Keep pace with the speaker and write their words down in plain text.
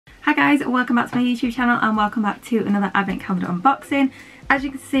Hi guys, welcome back to my YouTube channel and welcome back to another advent calendar unboxing. As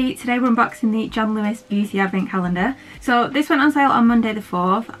you can see, today we're unboxing the John Lewis Beauty advent calendar. So this went on sale on Monday the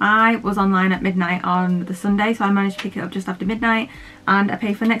 4th. I was online at midnight on the Sunday, so I managed to pick it up just after midnight and I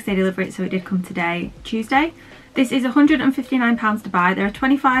paid for next day delivery, so it did come today, Tuesday. This is £159 to buy. There are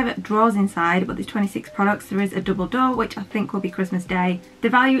 25 drawers inside, but there's 26 products. There is a double door, which I think will be Christmas Day. The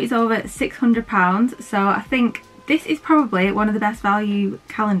value is over £600, so I think this is probably one of the best value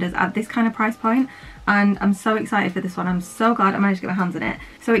calendars at this kind of price point, and I'm so excited for this one. I'm so glad I managed to get my hands on it.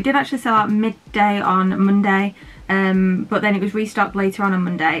 So it did actually sell out midday on Monday, but then it was restocked later on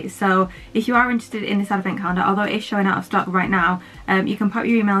Monday. So if you are interested in this advent calendar, although it is showing out of stock right now, you can pop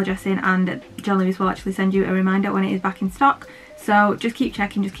your email address in and John Lewis will actually send you a reminder when it is back in stock. So just keep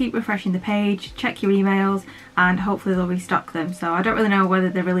checking, just keep refreshing the page, check your emails, and hopefully they'll restock them. So I don't really know whether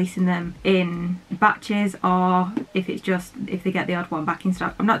they're releasing them in batches or if it's just if they get the odd one back in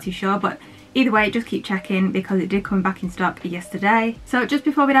stock. I'm not too sure, but either way, just keep checking because it did come back in stock yesterday. So just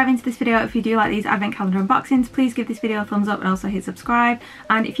before we dive into this video, if you do like these advent calendar unboxings, please give this video a thumbs up and also hit subscribe.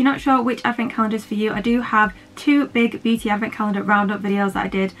 And if you're not sure which advent calendar is for you, I do have two big beauty advent calendar roundup videos that I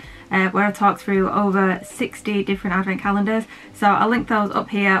did where I talked through over 60 different advent calendars. So I'll link those up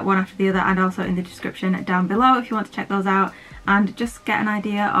here one after the other and also in the description down below if you want to check those out and just get an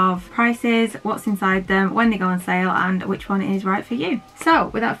idea of prices, what's inside them, when they go on sale and which one is right for you. So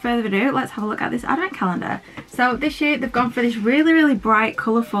without further ado, let's have a look at this advent calendar. So this year they've gone for this really bright,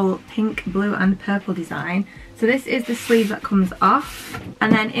 colourful pink, blue and purple design. So this is the sleeve that comes off,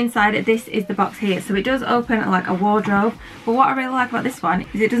 and then inside it, this is the box here. So it does open like a wardrobe, but what I really like about this one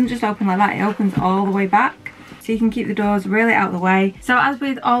is it doesn't just open like that, it opens all the way back. So you can keep the doors really out of the way. So as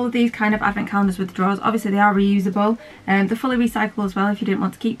with all of these kind of advent calendars with the drawers, obviously they are reusable. They're fully recyclable as well if you didn't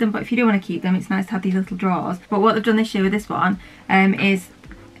want to keep them, but if you do want to keep them, it's nice to have these little drawers. But what they've done this year with this one is,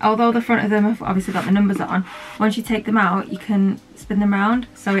 although the front of them have obviously got the numbers on, once you take them out, you can spin them around.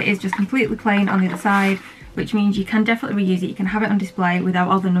 So it is just completely plain on the other side, which means you can definitely reuse it. You can have it on display without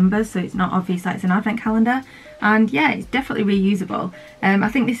all the numbers, so it's not obvious that it's an advent calendar. And yeah, it's definitely reusable. I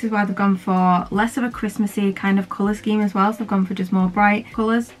think this is why they've gone for less of a Christmassy kind of colour scheme as well. So they've gone for just more bright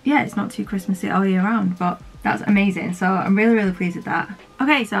colours. Yeah, it's not too Christmassy all year round, but that's amazing. So I'm really pleased with that.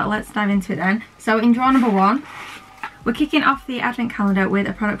 Okay, so let's dive into it then. So in drawer number one, we're kicking off the advent calendar with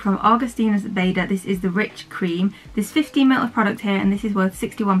a product from Augustina's Bader. This is the Rich Cream. There's 15ml of product here and this is worth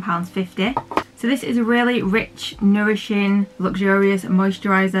 £61.50. So this is a really rich, nourishing, luxurious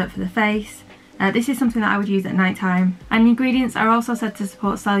moisturiser for the face. This is something that I would use at night time. And the ingredients are also said to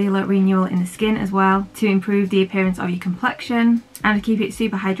support cellular renewal in the skin as well, to improve the appearance of your complexion and to keep it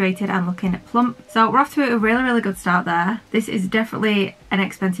super hydrated and looking plump. So we're off to a really good start there. This is definitely an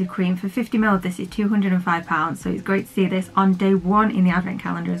expensive cream. For 50ml of this is £205, so it's great to see this on day one in the advent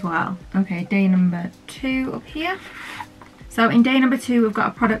calendar as well. Okay, day number 2 up here. So in day number 2 we've got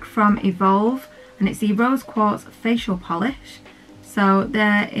a product from Evolve and it's the Rose Quartz Facial Polish. So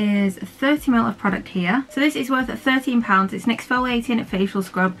there is 30ml of product here. So this is worth £13. It's an exfoliating facial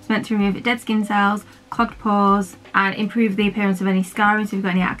scrub. It's meant to remove dead skin cells, clogged pores and improve the appearance of any scarring. So if you've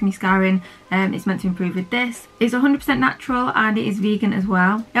got any acne scarring, it's meant to improve with this. It's 100% natural and it is vegan as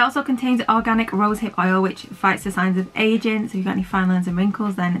well. It also contains organic rosehip oil which fights the signs of aging. So if you've got any fine lines and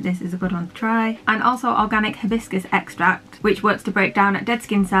wrinkles, then this is a good one to try. And also organic hibiscus extract which works to break down dead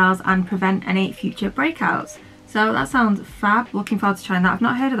skin cells and prevent any future breakouts. So that sounds fab. Looking forward to trying that. I've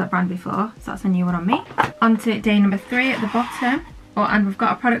not heard of that brand before, so that's a new one on me. On to day number 3 at the bottom. Oh, and we've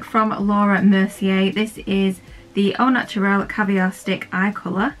got a product from Laura Mercier. This is the Au Naturel Caviar Stick Eye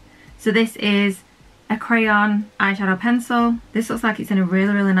Colour. So this is a crayon eyeshadow pencil. This looks like it's in a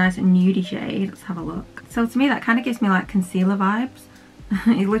really nice nudie shade. Let's have a look. So to me that kind of gives me like concealer vibes.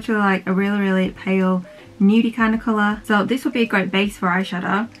 It's literally like a really pale nudie kind of colour. So this would be a great base for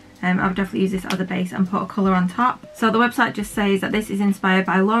eyeshadow. I would definitely use this as a base and put a colour on top. So the website just says that this is inspired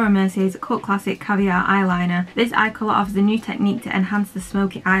by Laura Mercier's cult classic Caviar eyeliner. This eye colour offers a new technique to enhance the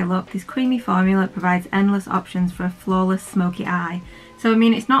smoky eye look. This creamy formula provides endless options for a flawless smoky eye. So I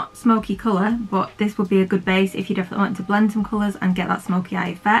mean, it's not smoky colour, but this would be a good base if you definitely want to blend some colours and get that smoky eye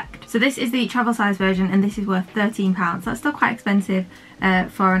effect. So this is the travel size version and this is worth £13. That's still quite expensive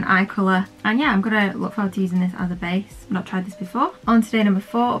for an eye colour. And yeah, I'm going to look forward to using this as a base. I've not tried this before. On to day number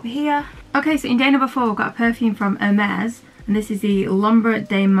 4 up here. Okay, so in day number 4 we've got a perfume from Hermes and this is the L'Ombre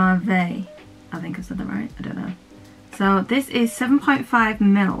de Merveille. I think I've said that right, I don't know. So this is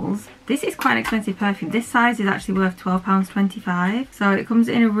 7.5ml. This is quite an expensive perfume. This size is actually worth £12.25. So it comes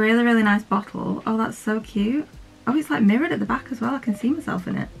in a really nice bottle. Oh, that's so cute. Oh, it's like mirrored at the back as well. I can see myself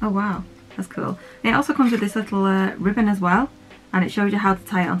in it. Oh wow, that's cool. And it also comes with this little ribbon as well. and it shows you how to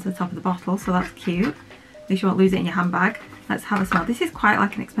tie it onto the top of the bottle, so that's cute. At least you won't lose it in your handbag. Let's have a smell. This is quite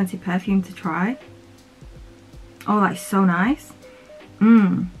like an expensive perfume to try. Oh, that is so nice.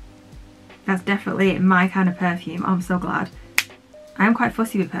 That's definitely my kind of perfume. Oh, I'm so glad. I am quite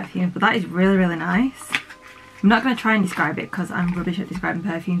fussy with perfumes, but that is really, really nice. I'm not going to try and describe it because I'm rubbish at describing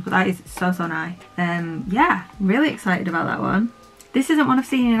perfumes, but that is so, so nice. Yeah, really excited about that one. This isn't one I've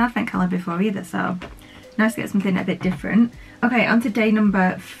seen in an advent calendar before either, so nice to get something a bit different. Okay, on to day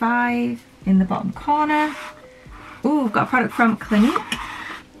number 5 in the bottom corner. Ooh, we've got a product from Clinique.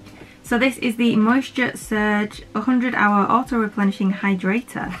 So this is the Moisture Surge 100-hour auto-replenishing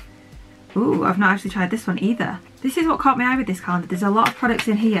hydrator. Ooh, I've not actually tried this one either. This is what caught my eye with this calendar. There's a lot of products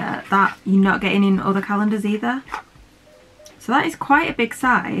in here that you're not getting in other calendars either. So that is quite a big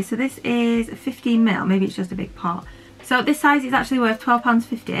size. So this is 15ml, maybe it's just a big pot. So this size is actually worth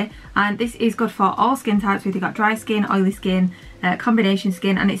 £12.50, and this is good for all skin types, whether you've got dry skin, oily skin, combination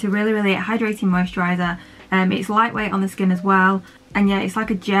skin, and it's a really, really hydrating moisturiser. It's lightweight on the skin as well, and yeah, it's like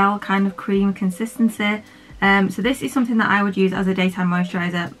a gel kind of cream consistency. So this is something that I would use as a daytime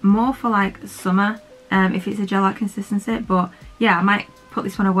moisturiser, more for like summer, if it's a gel-like consistency, but yeah, I might put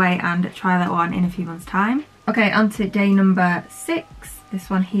this one away and try that one in a few months' time. Okay, on to day number 6, this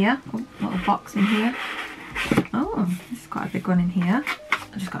one here. Oh, little box in here. Oh, this is quite a big one in here.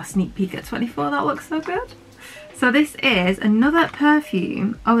 I just got a sneak peek at 24, that looks so good. So this is another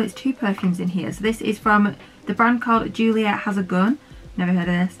perfume. Oh, there's 2 perfumes in here. So this is from the brand called Juliet Has a Gun. Never heard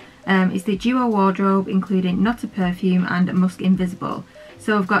of this. It's the duo wardrobe, including Not a Perfume and Musk Invisible.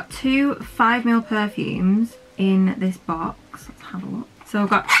 So I've got 2 5ml perfumes in this box. Let's have a look. So I've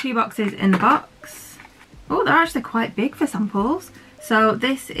got 2 boxes in the box. Oh, they're actually quite big for samples. So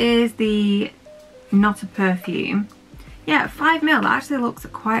this is the Not a Perfume. Yeah, 5ml, that actually looks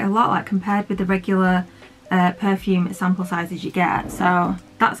quite a lot like compared with the regular perfume sample sizes you get. So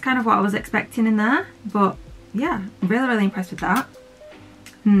that's kind of what I was expecting in there. But yeah, really, really impressed with that.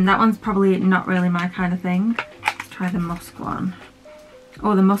 That one's probably not really my kind of thing. Let's try the musk one.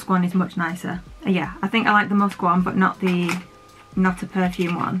 Oh, the musk one is much nicer. Yeah, I think I like the musk one, but not a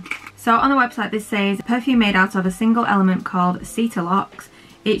perfume one. So on the website this says, perfume made out of a single element called Cetalox.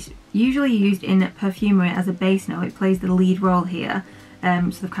 It's usually used in perfumery as a base note. It plays the lead role here. So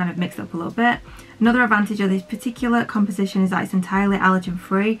they've kind of mixed up a little bit. Another advantage of this particular composition is that it's entirely allergen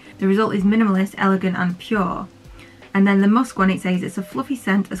free. The result is minimalist, elegant and pure. And then the musk one, it says it's a fluffy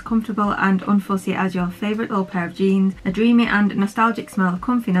scent as comfortable and unfussy as your favourite little pair of jeans. A dreamy and nostalgic smell of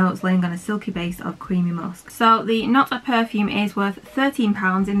comfy notes laying on a silky base of creamy musk. So the Not a Perfume is worth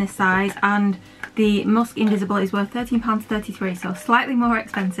 £13 in this size, and the Musk Invisible is worth £13.33, so slightly more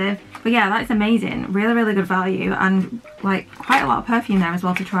expensive. But yeah, that is amazing. Really, really good value, and like quite a lot of perfume there as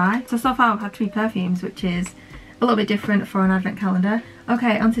well to try. So far I've had 3 perfumes, which is a little bit different for an advent calendar.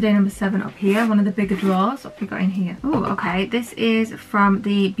 Okay, on to day number 7 up here, one of the bigger drawers. What have we got in here? Oh, okay, this is from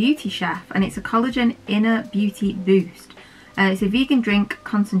the Beauty Chef, and it's a collagen inner beauty boost. It's a vegan drink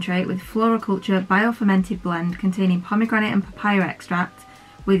concentrate with floriculture biofermented blend containing pomegranate and papaya extract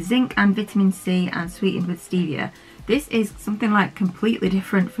with zinc and vitamin C and sweetened with stevia. This is something like completely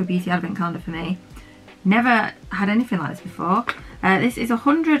different for Beauty Advent Calendar for me. Never had anything like this before. This is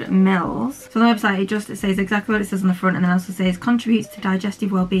 100ml. So on the website it just says exactly what it says on the front, and then also says contributes to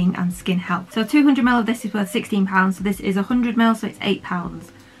digestive well-being and skin health. So 200ml of this is worth £16, so this is 100ml, so it's £8.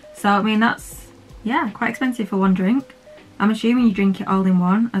 So I mean that's, yeah, quite expensive for one drink. I'm assuming you drink it all in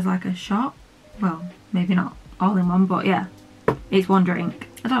one as like a shot. Well, maybe not all in one, but yeah, it's one drink.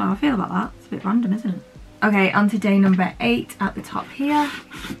 I don't know how I feel about that. It's a bit random, isn't it? Okay, on to day number 8 at the top here.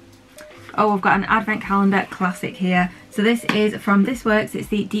 Oh, we've got an advent calendar classic here. So this is from This Works. It's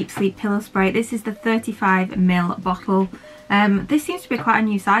the Deep Sleep Pillow Spray. This is the 35ml bottle. This seems to be quite a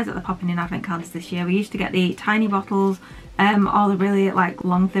new size that they're popping in advent calendars this year. We used to get the tiny bottles, or the really like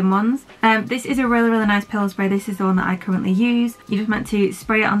long thin ones. This is a really, really nice pillow spray. This is the one that I currently use. You're just meant to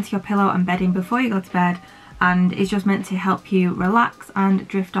spray it onto your pillow and bedding before you go to bed, and it's just meant to help you relax and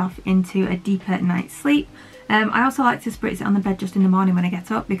drift off into a deeper night's sleep. I also like to spritz it on the bed just in the morning when I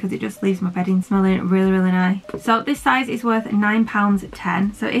get up, because it just leaves my bedding smelling really, really nice. So this size is worth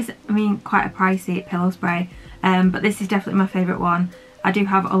 £9.10. So it is, I mean, quite a pricey pillow spray, but this is definitely my favourite one. I do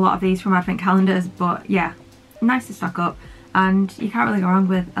have a lot of these from advent calendars, but yeah, nice to stock up, and you can't really go wrong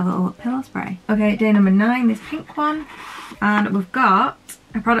with a little pillow spray. Okay, day number 9, this pink one, and we've got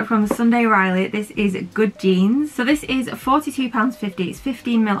a product from Sunday Riley. This is Good Jeans. So this is £42.50. It's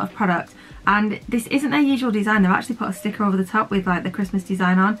 15ml of product, and this isn't their usual design. They've actually put a sticker over the top with like the Christmas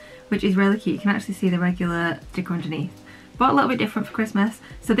design on, which is really cute. You can actually see the regular sticker underneath. but a little bit different for Christmas.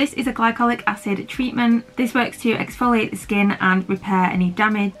 So this is a glycolic acid treatment. This works to exfoliate the skin and repair any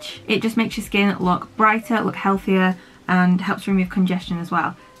damage. It just makes your skin look brighter, look healthier, and helps remove congestion as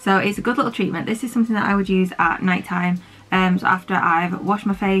well. So it's a good little treatment. This is something that I would use at night time. So after I've washed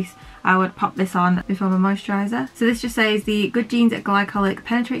my face, I would pop this on before my moisturiser. So this just says the good genes glycolic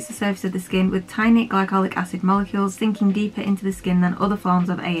penetrates the surface of the skin with tiny glycolic acid molecules sinking deeper into the skin than other forms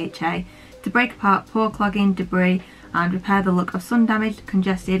of AHA to break apart pore clogging, debris, and repair the look of sun-damaged,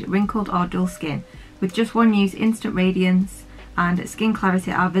 congested, wrinkled or dull skin. With just one use, instant radiance and skin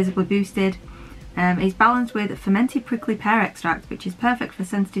clarity are visibly boosted. It's balanced with fermented prickly pear extract, which is perfect for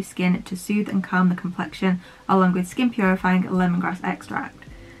sensitive skin to soothe and calm the complexion, along with skin purifying lemongrass extract.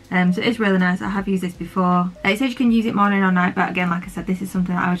 So it's really nice. I have used this before. It says you can use it morning or night, but again, like I said, this is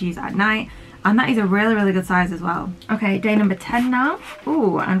something that I would use at night, and that is a really good size as well. Okay, day number 10 now.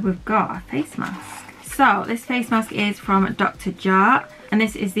 Oh, and we've got a face mask. So this face mask is from Dr. Jart, and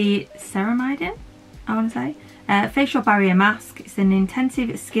this is the Ceramidin, I want to say. Facial barrier mask. It's an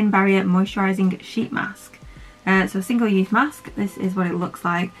intensive skin barrier moisturising sheet mask. So single use mask. This is what it looks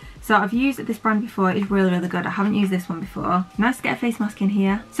like. So I've used this brand before. It's really good. I haven't used this one before. Nice to get a face mask in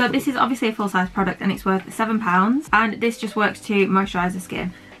here. So this is obviously a full size product and it's worth £7, and this just works to moisturise the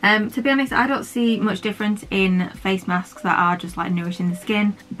skin. To be honest, I don't see much difference in face masks that are just like nourishing the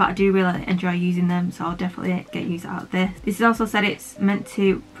skin, but I do really enjoy using them, so I'll definitely get use out of this. This is also said it's meant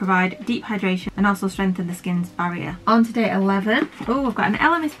to provide deep hydration and also strengthen the skin's barrier. On to day 11. Oh, we've got an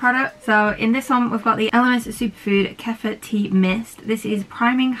Elemis product. So in this one, we've got the Elemis Superfood Kefir Tea Mist. This is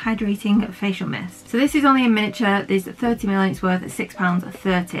priming, hydrating facial mist. So this is only in miniature. There's 30ml, it's worth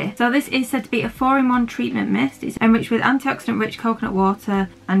 £6.30. So this is said to be a 4-in-1 treatment mist. It's enriched with antioxidant-rich coconut water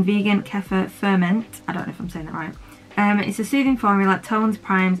and vegan kefir ferment. I don't know if I'm saying that right. It's a soothing formula that tones,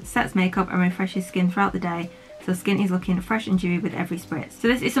 primes, sets makeup and refreshes skin throughout the day, so skin is looking fresh and dewy with every spritz. So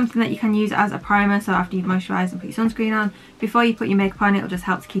this is something that you can use as a primer, so after you've moisturised and put your sunscreen on, before you put your makeup on, it'll just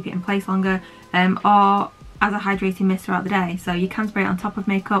help to keep it in place longer, or as a hydrating mist throughout the day. So you can spray it on top of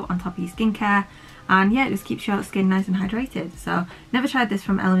makeup, on top of your skincare, and yeah, it just keeps your skin nice and hydrated. So never tried this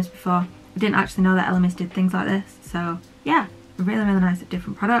from Elemis before. I didn't actually know that Elemis did things like this, so yeah. Really nice,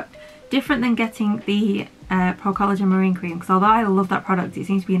 different product. Different than getting the Pro Collagen Marine Cream, because although I love that product, it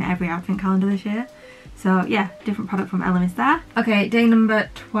seems to be in every advent calendar this year. So yeah, different product from Elemis there. Okay, day number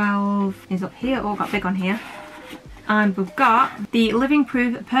 12 is up here. Oh, got big on here. And we've got the Living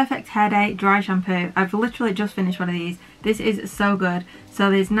Proof Perfect Hair Day Dry Shampoo. I've literally just finished one of these. This is so good. So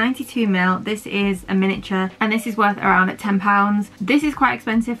there's 92ml, this is a miniature, and this is worth around £10. This is quite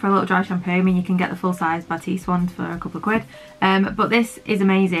expensive for a little dry shampoo. I mean, you can get the full size Batiste ones for a couple of quid. But this is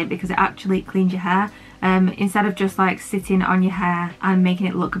amazing because it actually cleans your hair. Instead of just like sitting on your hair and making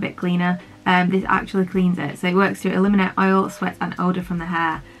it look a bit cleaner, this actually cleans it. So it works to eliminate oil, sweat and odour from the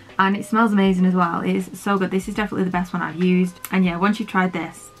hair. And it smells amazing as well. It is so good. This is definitely the best one I've used. And yeah, once you've tried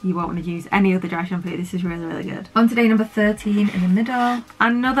this, you won't want to use any other dry shampoo. This is really good. On to day number 13 in the middle.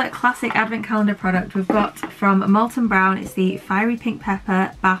 Another classic advent calendar product we've got from Molton Brown. It's the Fiery Pink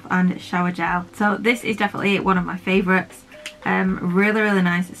Pepper Bath and Shower Gel. So this is definitely one of my favourites. Really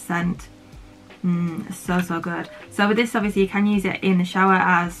nice scent. So good. So with this, obviously you can use it in the shower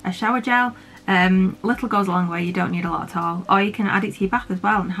as a shower gel. Little goes a long way, you don't need a lot at all. Or you can add it to your bath as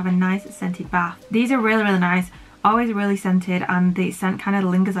well and have a nice scented bath. These are really nice, always really scented, and the scent kind of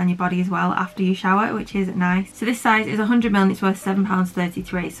lingers on your body as well after you shower, which is nice. So this size is 100ml and it's worth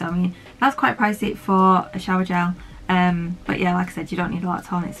 £7.33, so I mean that's quite pricey for a shower gel. But yeah, like I said, you don't need a lot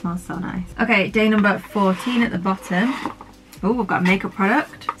at all and it smells so nice. Okay, day number 14 at the bottom. Oh, we've got a makeup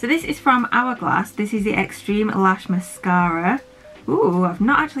product. So this is from Hourglass. This is the Extreme Lash Mascara. Ooh, I've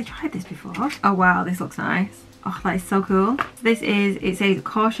not actually tried this before. Oh wow, this looks nice. Oh, that is so cool. So this is, it says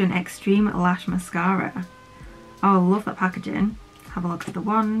Caution Extreme Lash Mascara. Oh, I love that packaging. Have a look at the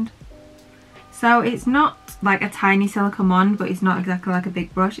wand. So it's not like a tiny silicone wand, but it's not exactly like a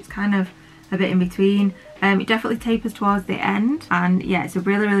big brush. It's kind of a bit in between. It definitely tapers towards the end. And yeah, it's a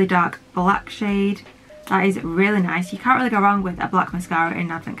really dark black shade. That is really nice. You can't really go wrong with a black mascara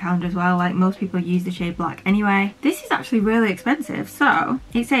in advent calendar as well. Like most people use the shade black anyway. This is actually really expensive. So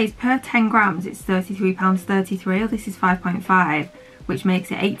it says per 10 grams it's £33.33. This is 5.5, which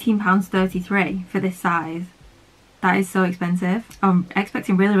makes it £18.33 for this size. That is so expensive. I'm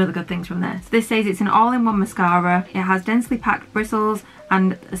expecting really good things from this. This says it's an all-in-one mascara. It has densely packed bristles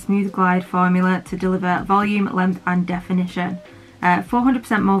and a smooth glide formula to deliver volume, length and definition.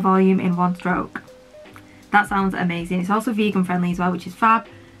 400% more volume in one stroke. That sounds amazing. It's also vegan friendly as well, which is fab.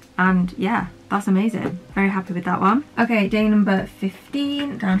 And yeah, that's amazing. Very happy with that one. Okay, day number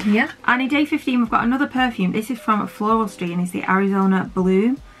 15 down here. And in day 15 we've got another perfume. This is from Floral Street and it's the Arizona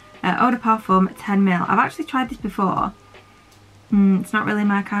Bloom Eau de Parfum 10ml. I've actually tried this before. It's not really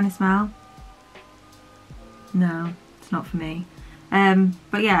my kind of smell. No, it's not for me.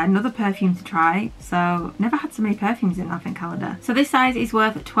 But yeah, another perfume to try. So never had so many perfumes in an advent calendar. So this size is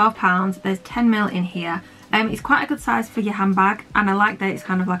worth £12. There's 10ml in here. It's quite a good size for your handbag, and I like that it's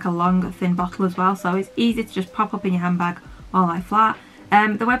kind of like a long thin bottle as well, so it's easy to just pop up in your handbag or lie flat.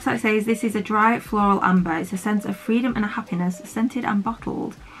 The website says this is a dry floral amber. It's a sense of freedom and happiness, scented and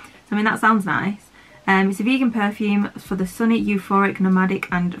bottled. So I mean, that sounds nice. It's a vegan perfume for the sunny, euphoric,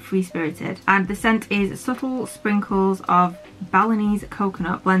 nomadic and free-spirited. And the scent is subtle sprinkles of Balinese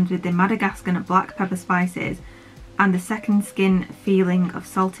coconut blended with the Madagascan black pepper spices and the second skin feeling of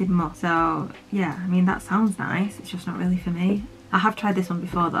salted musk. So yeah, I mean, that sounds nice. It's just not really for me. I have tried this one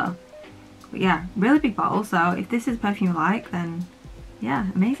before though. But yeah, really big bottle. So if this is a perfume you like, then yeah,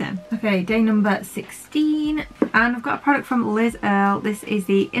 amazing. Okay, day number 16. And I've got a product from Liz Earle. This is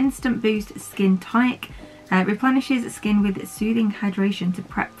the Instant Boost Skin Tonic. Replenishes skin with soothing hydration to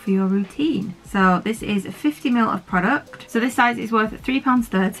prep for your routine. So this is 50ml of product. So this size is worth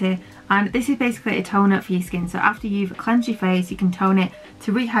 £3.30, and this is basically a toner for your skin. So after you've cleansed your face, you can tone it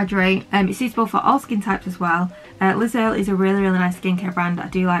to rehydrate. It's suitable for all skin types as well. Liz Earle is a really nice skincare brand. I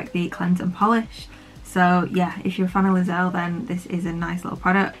do like the cleanse and polish. So yeah, if you're a fan of Liz Earle, then this is a nice little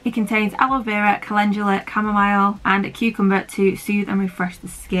product. It contains aloe vera, calendula, chamomile and a cucumber to soothe and refresh the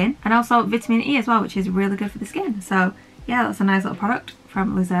skin. And also vitamin E as well, which is really good for the skin. So yeah, that's a nice little product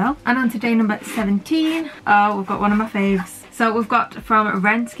from Liz Earle. And on to day number 17. Oh, we've got one of my faves. So we've got from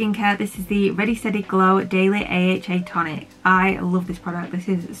Ren Skincare, this is the Ready Steady Glow Daily AHA Tonic. I love this product. This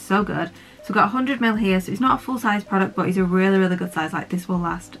is so good. So we've got 100ml here, so it's not a full size product, but it's a really good size. Like, this will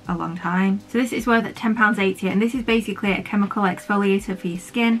last a long time. So this is worth £10.80, and this is basically a chemical exfoliator for your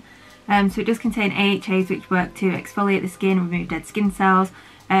skin. So it does contain AHAs which work to exfoliate the skin, remove dead skin cells,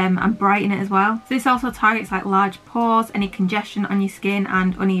 and brighten it as well. So this also targets like large pores, any congestion on your skin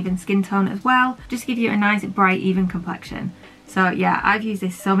and uneven skin tone as well. Just to give you a nice bright even complexion. So yeah, I've used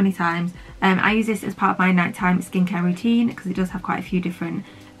this so many times. I use this as part of my nighttime skincare routine because it does have quite a few different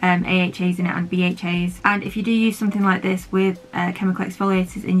AHAs in it and BHAs. And if you do use something like this with chemical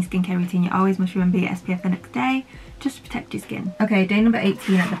exfoliators in your skincare routine, you always must remember your SPF the next day just to protect your skin. Okay, day number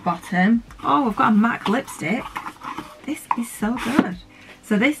 18 at the bottom. Oh, we've got a MAC lipstick. This is so good.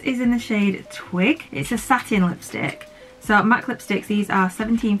 So this is in the shade Twig. It's a satin lipstick. So MAC lipsticks, these are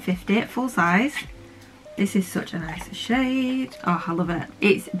 £17.50 full size. This is such a nice shade. Oh, I love it.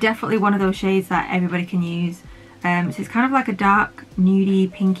 It's definitely one of those shades that everybody can use. So it's kind of like a dark,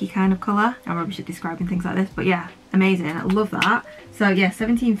 nudie, pinky kind of colour. I'm rubbish at describing things like this, but yeah, amazing. I love that. So yeah,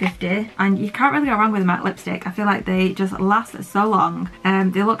 £17.50, and you can't really go wrong with a matte lipstick. I feel like they just last so long.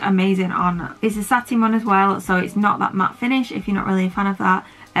 They look amazing on. It's a satin one as well, so it's not that matte finish if you're not really a fan of that.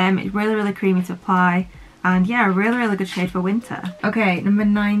 It's really creamy to apply. And yeah, a really good shade for winter. Okay, number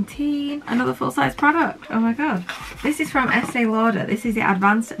 19, another full-size product. Oh my god. This is from Estee Lauder. This is the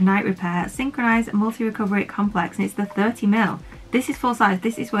Advanced Night Repair Synchronized Multi-Recovery Complex, and it's the 30ml. This is full size.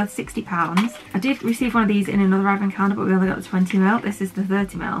 This is worth £60. I did receive one of these in another advent calendar, but we only got the 20ml. This is the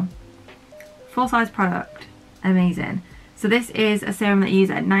 30ml. Full-size product. Amazing. So this is a serum that you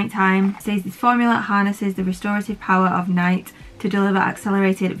use at night time. It says this formula harnesses the restorative power of night to deliver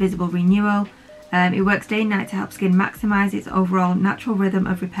accelerated visible renewal. It works day and night to help skin maximise its overall natural rhythm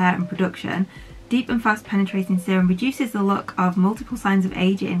of repair and production. Deep and fast penetrating serum reduces the look of multiple signs of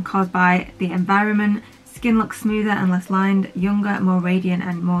aging caused by the environment. Skin looks smoother and less lined, younger, more radiant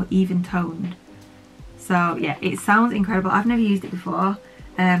and more even toned. So yeah, it sounds incredible. I've never used it before.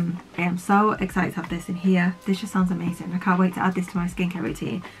 I am so excited to have this in here. This just sounds amazing. I can't wait to add this to my skincare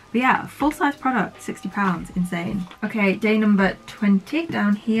routine. But yeah, full size product, £60, insane. Okay, day number 20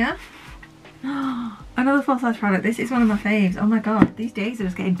 down here. Another full size product. This is one of my faves. Oh my god, these days are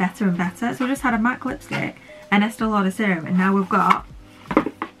just getting better and better. So we just had a MAC lipstick, an Estee Lauder serum, and now we've got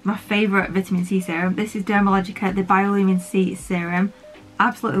my favourite vitamin C serum. This is Dermalogica, the Biolumin C serum.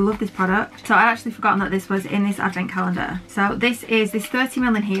 Absolutely love this product. So I'd actually forgotten that this was in this advent calendar. So this is this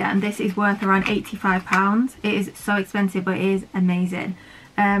 30ml in here, and this is worth around £85. It is so expensive, but it is amazing.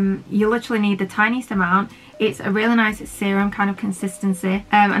 You literally need the tiniest amount. It's a really nice serum kind of consistency.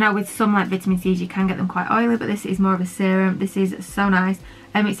 I know with some like vitamin C's you can get them quite oily, but this is more of a serum. This is so nice.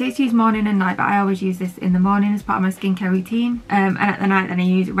 It says to use morning and night, but I always use this in the morning as part of my skincare routine. And at the night then I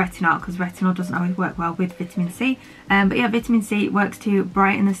use retinol, because retinol doesn't always work well with vitamin C. But yeah, vitamin C works to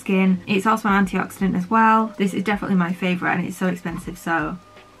brighten the skin. It's also an antioxidant as well. This is definitely my favourite, and it's so expensive, so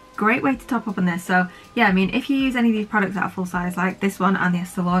great way to top up on this. So yeah, I mean, if you use any of these products that are full size, like this one and the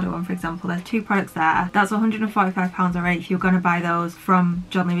Estee Lauder one, for example, there's 2 products there. That's £145 already if you're going to buy those from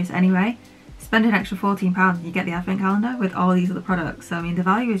John Lewis anyway. Spend an extra £14 and you get the advent calendar with all these other products. So I mean, the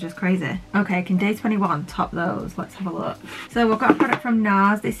value is just crazy. Okay, can day 21 top those? Let's have a look. So we've got a product from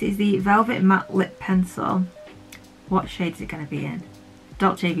NARS. This is the Velvet Matte Lip Pencil. What shade is it going to be in?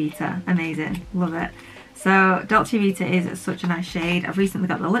 Dolce Vita. Amazing. Love it. So Dolce Vita is such a nice shade. I've recently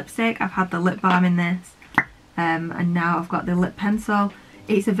got the lipstick. I've had the lip balm in this. And now I've got the lip pencil.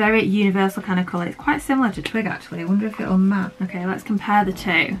 It's a very universal kind of colour. It's quite similar to Twig actually. I wonder if it'll match. Okay, let's compare the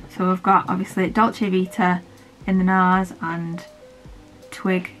two. So we've got obviously Dolce Vita in the NARS and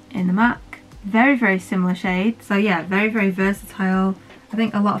Twig in the MAC. Very, very similar shade. So yeah, very, very versatile. I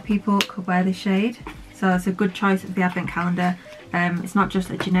think a lot of people could wear this shade. So it's a good choice of the advent calendar. It's not just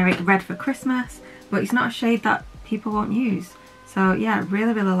a generic red for Christmas, but it's not a shade that people won't use. So yeah,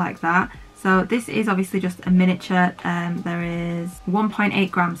 really, really like that. So this is obviously just a miniature. There is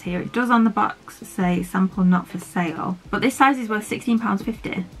 1.8 grams here. It does on the box say sample not for sale, but this size is worth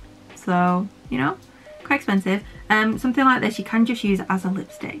 £16.50. So, you know, quite expensive. Something like this you can just use as a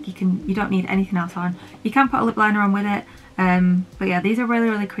lipstick. You don't need anything else on. You can put a lip liner on with it. But yeah, these are really,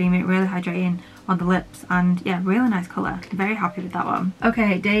 really creamy, really hydrating on the lips, and yeah, really nice colour. Very happy with that one.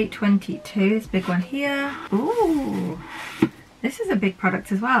 Okay, day 22, this big one here. Ooh. This is a big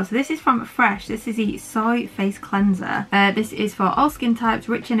product as well. So this is from Fresh. This is the Soy Face Cleanser. This is for all skin types,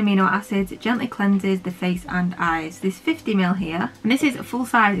 rich in amino acids. It gently cleanses the face and eyes. There's 50ml here. And this is full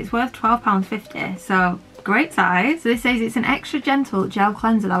size. It's worth £12.50. So great size. So this says it's an extra gentle gel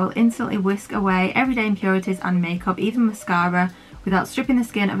cleanser that will instantly whisk away everyday impurities and makeup, even mascara, without stripping the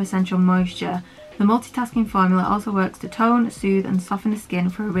skin of essential moisture. The multitasking formula also works to tone, soothe and soften the skin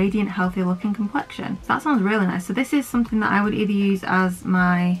for a radiant, healthy looking complexion. So that sounds really nice. So this is something that I would either use as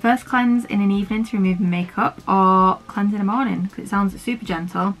my first cleanse in an evening to remove makeup, or cleanse in the morning, because it sounds super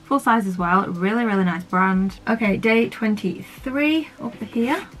gentle. Full size as well. Really, really nice brand. Okay, day 23 over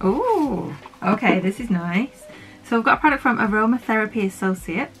here. Ooh, okay, this is nice. So we've got a product from Aromatherapy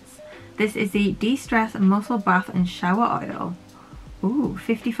Associates. This is the De-Stress Muscle Bath and Shower Oil. Ooh,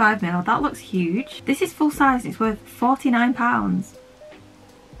 55ml. That looks huge. This is full size. It's worth £49.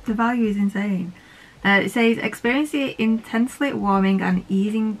 The value is insane. It says, experience the intensely warming and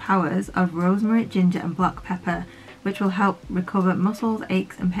easing powers of rosemary, ginger and black pepper, which will help recover muscles,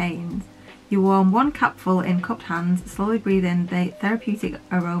 aches and pains. You warm 1 capful in cupped hands, slowly breathe in the therapeutic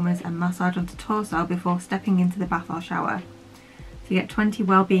aromas and massage onto torso before stepping into the bath or shower. So you get 20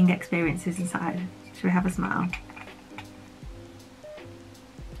 well-being experiences inside. Should we have a smell?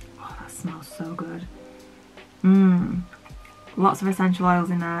 Smells so good. Lots of essential oils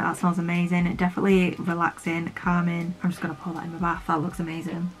in there. That smells amazing. Definitely relaxing, calming. I'm just gonna pour that in my bath. That looks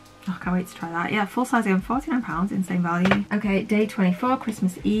amazing. Oh, I can't wait to try that. Yeah, full size again, £49, insane value. Okay, day 24,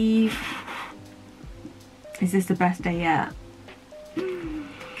 Christmas Eve. Is this the best day yet?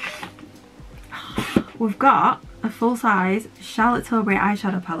 We've got a full size Charlotte Tilbury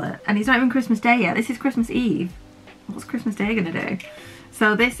eyeshadow palette, and it's not even Christmas Day yet. This is Christmas Eve. What's Christmas Day gonna do?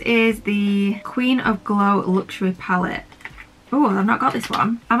 So this is the Queen of Glow Luxury Palette. Oh, I've not got this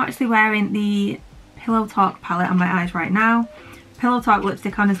one. I'm actually wearing the Pillow Talk palette on my eyes right now. Pillow Talk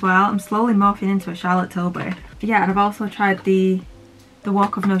lipstick on as well. I'm slowly morphing into a Charlotte Tilbury. Yeah, and I've also tried the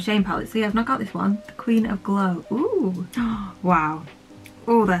Walk of No Shame palette. So yeah, I've not got this one. The Queen of Glow. Ooh. Wow.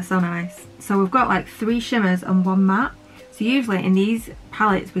 Oh, they're so nice. So we've got like 3 shimmers and 1 matte. So usually in these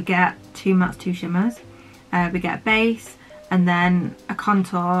palettes we get 2 mattes, 2 shimmers. We get a base, and then a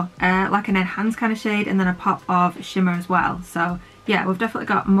contour, like an enhanced kind of shade, and then a pop of shimmer as well. So yeah, we've definitely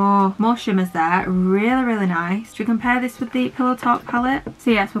got more shimmers there. Really, really nice. Should we compare this with the Pillow Talk palette?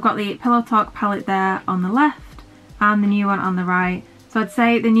 So yes, we've got the Pillow Talk palette there on the left and the new one on the right. So I'd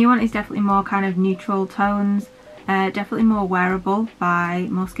say the new one is definitely more kind of neutral tones, definitely more wearable by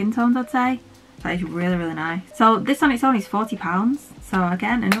more skin tones, I'd say. That is really, really nice. So this on its own is £40. So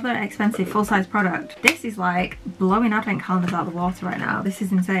again, another expensive full-size product. This is like blowing advent calendars out of the water right now. This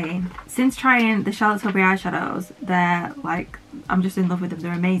is insane. Since trying the Charlotte Tilbury eyeshadows, they're like, I'm just in love with them.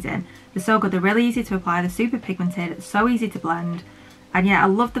 They're amazing. They're so good. They're really easy to apply. They're super pigmented. So easy to blend. And yeah, I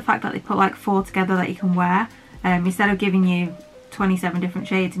love the fact that they put like 4 together that you can wear. Instead of giving you 27 different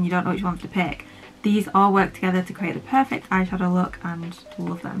shades and you don't know which ones to pick. These all work together to create the perfect eyeshadow look, and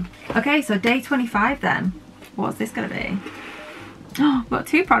love them. Okay, so day 25 then. What's this gonna be? Oh, we've got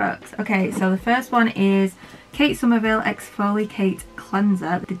 2 products. Okay, so the first one is Kate Somerville Exfoliate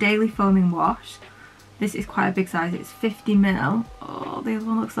Cleanser, the Daily Foaming Wash. This is quite a big size, it's 50ml. Oh, the other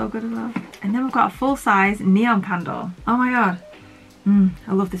one looks so good as well. And then we've got a full size neon candle. Oh my god.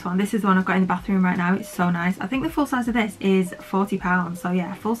 I love this one. This is the one I've got in the bathroom right now. It's so nice. I think the full size of this is £40. So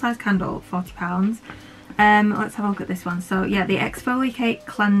yeah, full size candle, £40. Let's have a look at this one. So yeah, the Exfoliate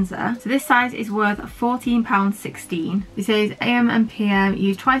Cleanser. So this size is worth £14.16. It says AM and PM,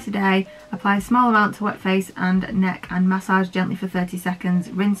 use twice a day, apply a small amount to wet face and neck and massage gently for 30 seconds,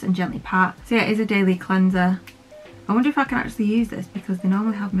 rinse and gently pat. So yeah, it is a daily cleanser. I wonder if I can actually use this because they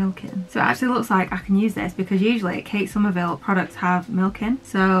normally have milk in. So it actually looks like I can use this because usually Kate Somerville products have milk in.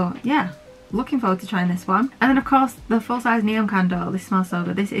 So yeah, looking forward to trying this one. And then of course the full size neon candle. This smells so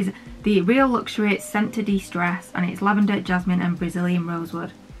good. This is the Real Luxury Scent to De-Stress and it's lavender, jasmine and Brazilian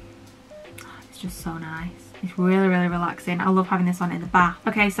rosewood. It's just so nice. It's really, really relaxing. I love having this on in the bath.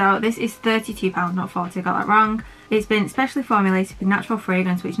 Okay, so this is £32, not 40, I got that wrong. It's been specially formulated with natural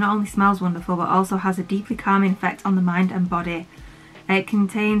fragrance which not only smells wonderful but also has a deeply calming effect on the mind and body. It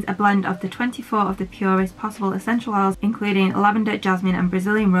contains a blend of the 24 of the purest possible essential oils including lavender, jasmine and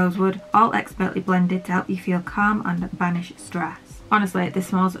Brazilian rosewood, all expertly blended to help you feel calm and banish stress. Honestly, this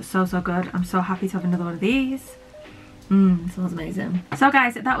smells so, so good. I'm so happy to have another one of these. It smells amazing. So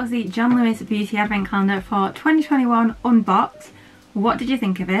guys, that was the John Lewis Beauty Advent Calendar for 2021 unboxed. What did you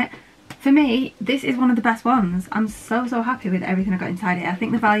think of it? For me, this is one of the best ones. I'm so, so happy with everything I got inside it. I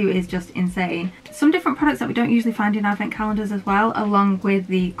think the value is just insane. Some different products that we don't usually find in advent calendars as well, along with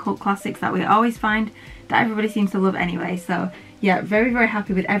the cult classics that we always find that everybody seems to love anyway. So yeah, very, very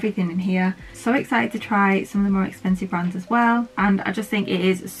happy with everything in here. So excited to try some of the more expensive brands as well. And I just think it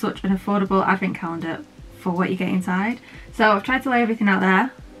is such an affordable advent calendar for what you get inside. So I've tried to lay everything out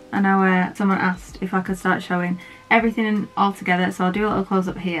there. I know someone asked if I could start showing everything all together, so I'll do a little close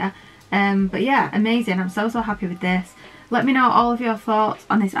up here. But yeah, amazing. I'm so, so happy with this. Let me know all of your thoughts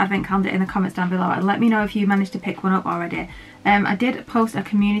on this advent calendar in the comments down below and let me know if you managed to pick one up already. I did post a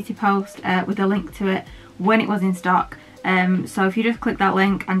community post with a link to it when it was in stock. So if you just click that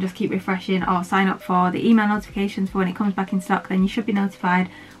link and just keep refreshing or sign up for the email notifications for when it comes back in stock, then you should be notified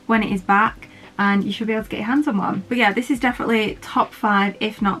when it is back and you should be able to get your hands on one. But yeah, this is definitely top 5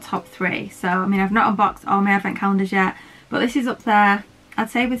 if not top 3. So I mean, I've not unboxed all my advent calendars yet, but this is up there. I'd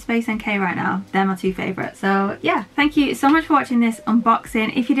say with Space NK right now, they're my 2 favourites. So yeah, thank you so much for watching this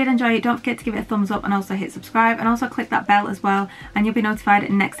unboxing. If you did enjoy it, don't forget to give it a thumbs up and also hit subscribe and also click that bell as well and you'll be notified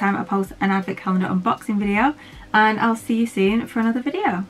next time I post an advent calendar unboxing video, and I'll see you soon for another video.